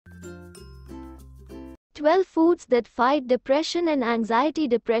12 foods that fight depression and anxiety.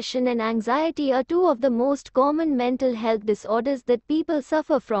 Depression and anxiety are two of the most common mental health disorders that people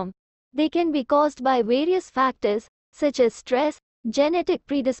suffer from. They can be caused by various factors, such as stress, genetic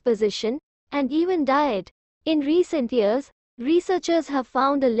predisposition, and even diet. In recent years, researchers have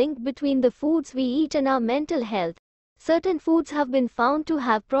found a link between the foods we eat and our mental health. Certain foods have been found to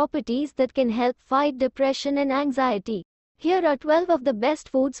have properties that can help fight depression and anxiety. Here are 12 of the best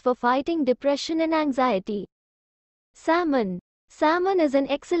foods for fighting depression and anxiety. Salmon. Salmon is an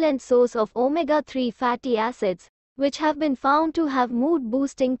excellent source of omega-3 fatty acids, which have been found to have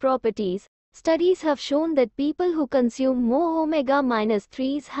mood-boosting properties. Studies have shown that people who consume more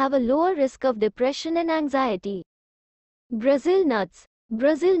omega-3s have a lower risk of depression and anxiety. Brazil nuts.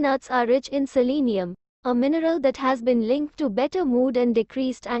 Brazil nuts are rich in selenium, a mineral that has been linked to better mood and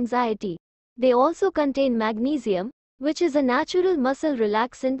decreased anxiety. They also contain magnesium, which is a natural muscle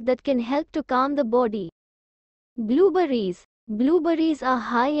relaxant that can help to calm the body. Blueberries. Blueberries are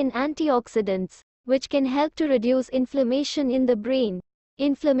high in antioxidants, which can help to reduce inflammation in the brain.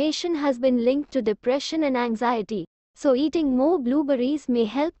 Inflammation has been linked to depression and anxiety, so eating more blueberries may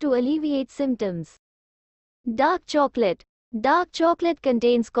help to alleviate symptoms. Dark chocolate. Dark chocolate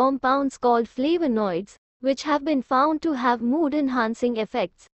contains compounds called flavonoids, which have been found to have mood-enhancing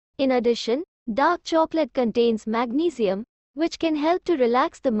effects. In addition, dark chocolate contains magnesium, which can help to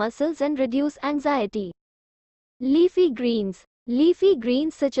relax the muscles and reduce anxiety. Leafy greens. Leafy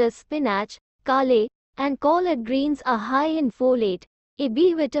greens such as spinach, kale, and collard greens are high in folate, a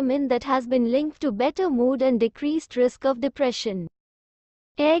B vitamin that has been linked to better mood and decreased risk of depression.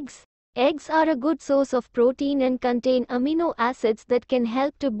 Eggs. Eggs are a good source of protein and contain amino acids that can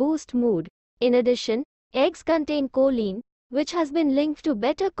help to boost mood. In addition, eggs contain choline, which has been linked to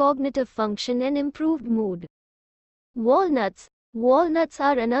better cognitive function and improved mood. Walnuts. Walnuts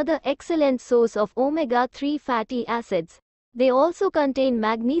are another excellent source of omega-3 fatty acids. They also contain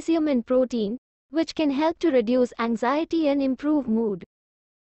magnesium and protein, which can help to reduce anxiety and improve mood.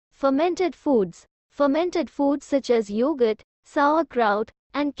 Fermented foods. Fermented foods such as yogurt, sauerkraut,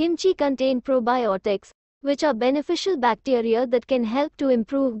 and kimchi contain probiotics, which are beneficial bacteria that can help to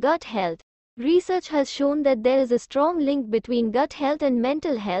improve gut health. Research has shown that there is a strong link between gut health and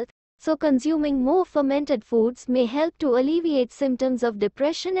mental health, so consuming more fermented foods may help to alleviate symptoms of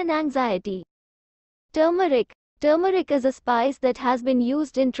depression and anxiety. Turmeric. Turmeric is a spice that has been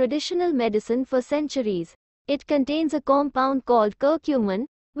used in traditional medicine for centuries. It contains a compound called curcumin,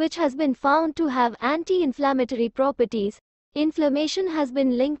 which has been found to have anti-inflammatory properties. Inflammation has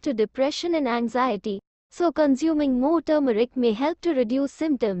been linked to depression and anxiety, so consuming more turmeric may help to reduce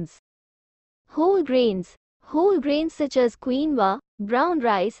symptoms. Whole grains. Whole grains such as quinoa, brown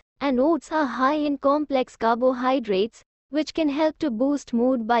rice, and oats are high in complex carbohydrates, which can help to boost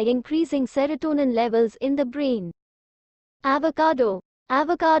mood by increasing serotonin levels in the brain. Avocado.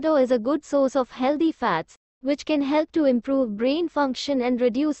 Avocado is a good source of healthy fats, which can help to improve brain function and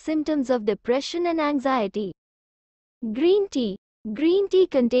reduce symptoms of depression and anxiety. Green tea. Green tea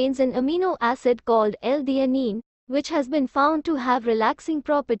contains an amino acid called L-theanine, which has been found to have relaxing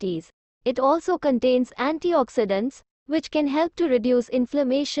properties. It also contains antioxidants, which can help to reduce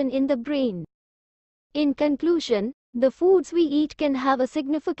inflammation in the brain. In conclusion, the foods we eat can have a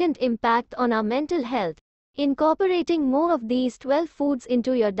significant impact on our mental health. Incorporating more of these 12 foods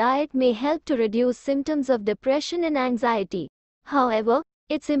into your diet may help to reduce symptoms of depression and anxiety. However,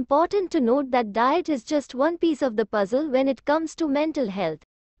 it's important to note that diet is just one piece of the puzzle when it comes to mental health.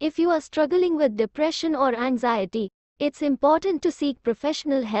 If you are struggling with depression or anxiety, it's important to seek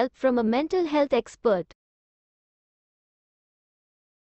professional help from a mental health expert.